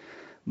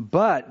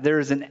 But there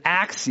is an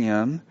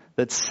axiom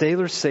that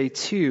sailors say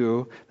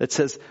too that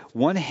says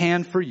one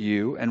hand for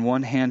you and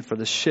one hand for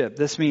the ship.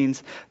 This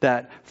means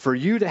that for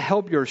you to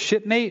help your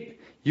shipmate,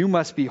 you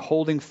must be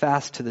holding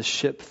fast to the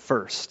ship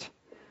first.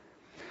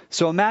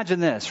 So imagine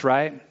this,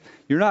 right?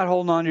 You're not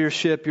holding on to your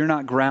ship. You're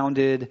not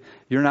grounded.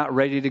 You're not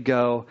ready to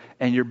go.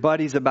 And your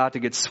buddy's about to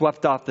get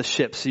swept off the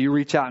ship. So you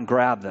reach out and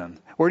grab them.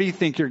 Where do you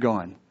think you're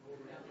going?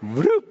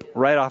 Whoop,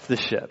 right off the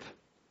ship.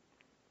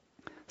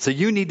 So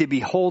you need to be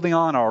holding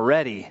on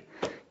already.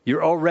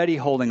 You're already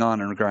holding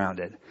on and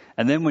grounded.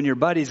 And then when your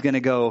buddy's going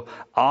to go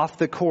off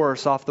the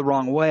course, off the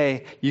wrong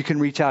way, you can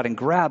reach out and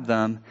grab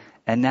them.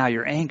 And now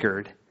you're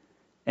anchored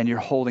and you're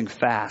holding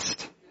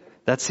fast.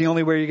 That's the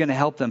only way you're going to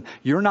help them.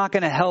 You're not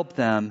going to help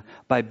them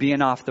by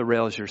being off the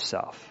rails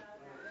yourself.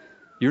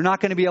 You're not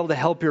going to be able to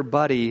help your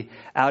buddy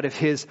out of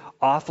his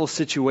awful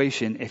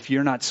situation if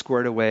you're not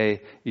squared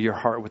away your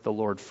heart with the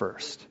Lord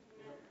first.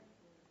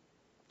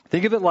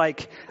 Think of it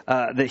like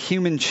the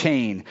human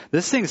chain.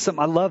 This thing is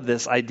something, I love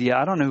this idea.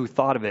 I don't know who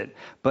thought of it,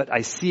 but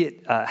I see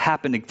it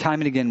happen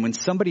time and again when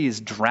somebody is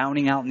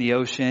drowning out in the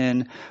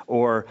ocean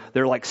or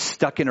they're like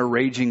stuck in a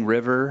raging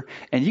river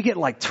and you get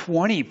like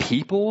 20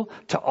 people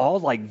to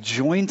all like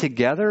join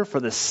together for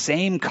the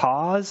same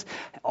cause,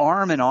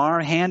 arm in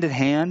arm, hand in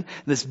hand,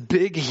 this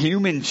big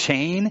human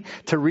chain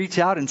to reach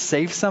out and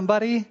save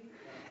somebody.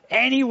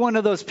 Any one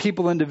of those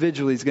people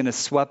individually is going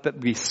to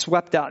be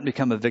swept out and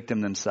become a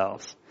victim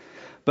themselves.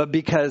 But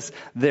because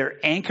they're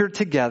anchored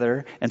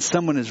together and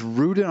someone is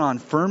rooted on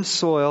firm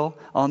soil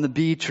on the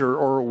beach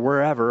or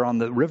wherever on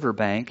the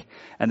riverbank,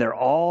 and they're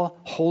all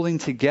holding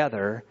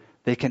together,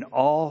 they can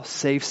all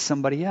save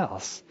somebody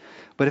else.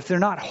 But if they're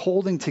not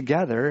holding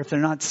together, if they're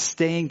not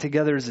staying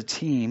together as a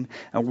team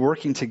and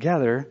working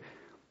together,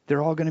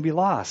 they're all going to be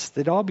lost.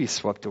 They'd all be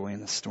swept away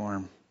in the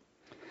storm.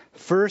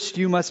 First,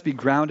 you must be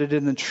grounded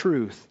in the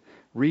truth.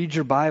 Read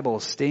your Bible.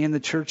 Stay in the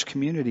church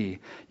community.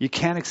 You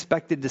can't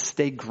expect it to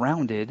stay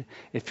grounded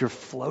if you're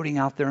floating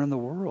out there in the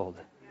world.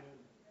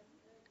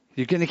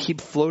 You're going to keep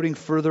floating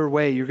further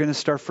away. You're going to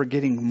start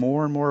forgetting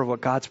more and more of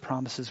what God's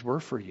promises were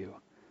for you.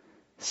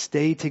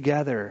 Stay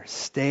together.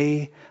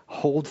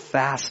 Hold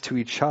fast to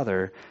each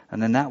other.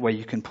 And then that way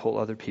you can pull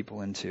other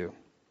people in too.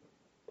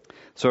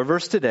 So our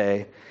verse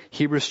today,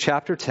 Hebrews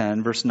chapter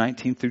 10, verse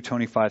 19 through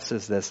 25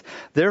 says this.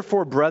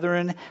 Therefore,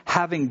 brethren,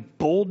 having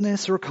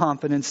boldness or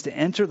confidence to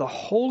enter the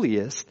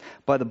holiest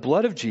by the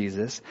blood of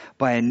Jesus,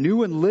 by a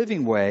new and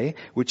living way,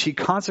 which he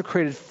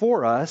consecrated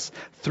for us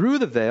through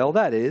the veil,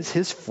 that is,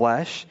 his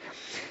flesh,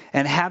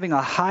 and having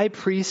a high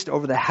priest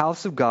over the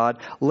house of God,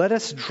 let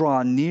us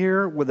draw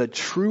near with a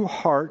true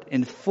heart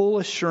in full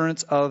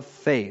assurance of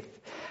faith,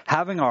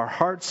 having our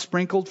hearts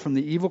sprinkled from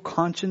the evil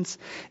conscience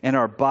and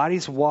our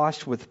bodies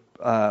washed with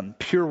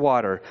pure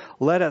water.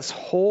 Let us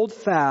hold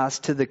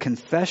fast to the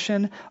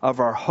confession of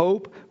our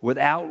hope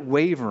without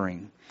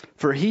wavering.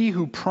 For he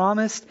who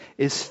promised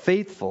is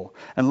faithful.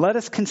 And let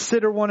us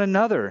consider one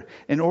another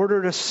in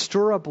order to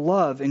stir up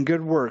love and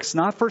good works,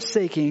 not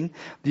forsaking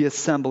the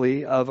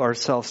assembly of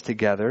ourselves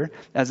together,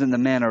 as in the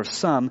manner of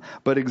some,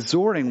 but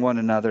exhorting one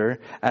another,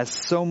 as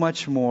so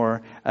much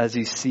more as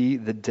you see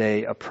the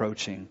day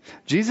approaching.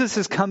 Jesus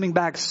is coming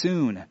back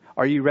soon.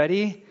 Are you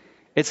ready?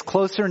 It's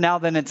closer now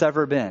than it's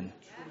ever been.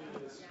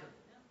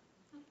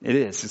 It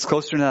is. It's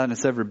closer now than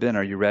it's ever been.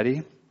 Are you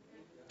ready?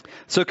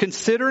 So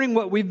considering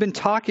what we've been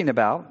talking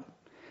about,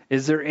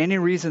 is there any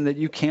reason that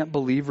you can't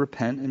believe,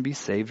 repent, and be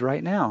saved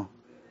right now?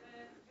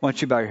 Why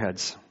don't you bow your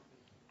heads?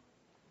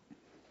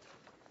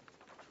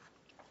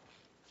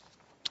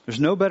 There's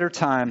no better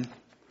time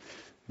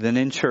than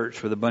in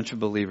church with a bunch of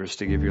believers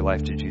to give your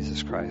life to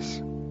Jesus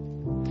Christ.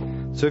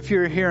 So if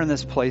you're here in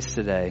this place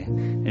today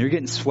and you're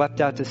getting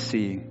swept out to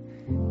sea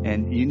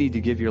and you need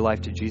to give your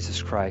life to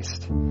Jesus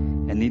Christ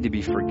and need to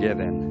be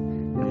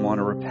forgiven and want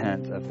to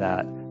repent of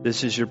that,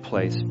 this is your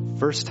place.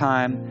 First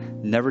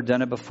time, never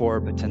done it before,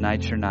 but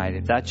tonight's your night.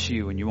 If that's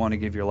you and you want to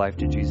give your life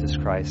to Jesus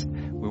Christ,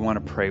 we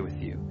want to pray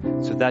with you.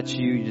 So if that's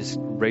you, just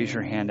raise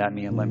your hand at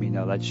me and let me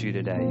know that's you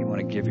today. You want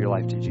to give your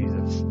life to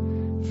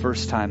Jesus.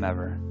 First time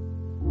ever.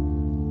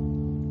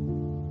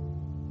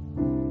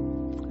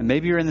 And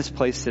maybe you're in this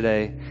place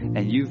today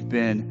and you've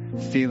been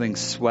feeling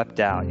swept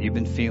out. You've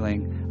been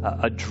feeling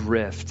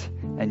adrift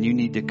and you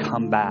need to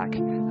come back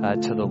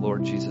to the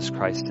Lord Jesus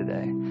Christ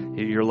today.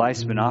 Your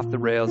life's been off the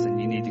rails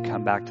and you need to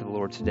come back to the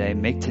Lord today.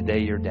 Make today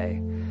your day.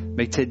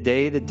 Make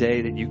today the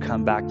day that you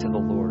come back to the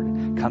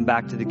Lord. Come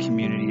back to the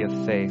community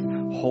of faith.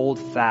 Hold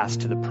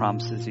fast to the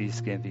promises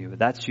He's given you. If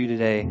that's you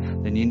today,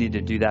 then you need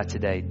to do that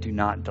today. Do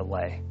not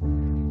delay.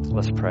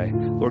 Let's pray.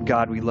 Lord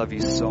God, we love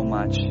you so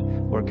much.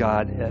 Lord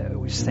God,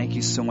 we just thank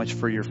you so much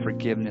for your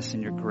forgiveness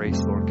and your grace,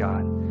 Lord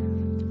God.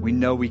 We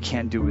know we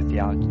can't do it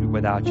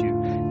without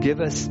you.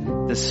 Give us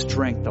the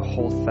strength to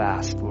hold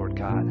fast, Lord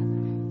God.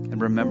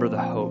 And remember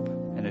the hope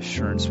and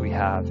assurance we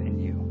have in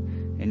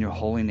you. In your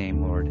holy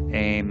name, Lord.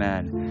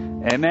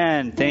 Amen.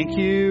 Amen. Thank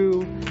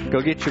you.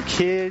 Go get your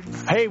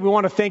kids. Hey, we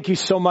want to thank you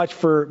so much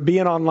for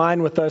being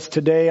online with us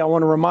today. I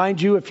want to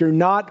remind you, if you're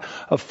not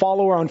a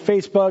follower on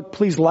Facebook,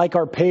 please like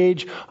our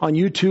page on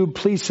YouTube.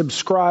 Please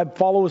subscribe.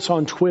 Follow us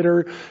on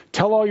Twitter.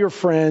 Tell all your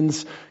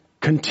friends.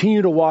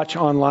 Continue to watch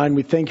online.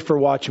 We thank you for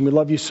watching. We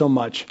love you so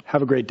much.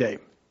 Have a great day.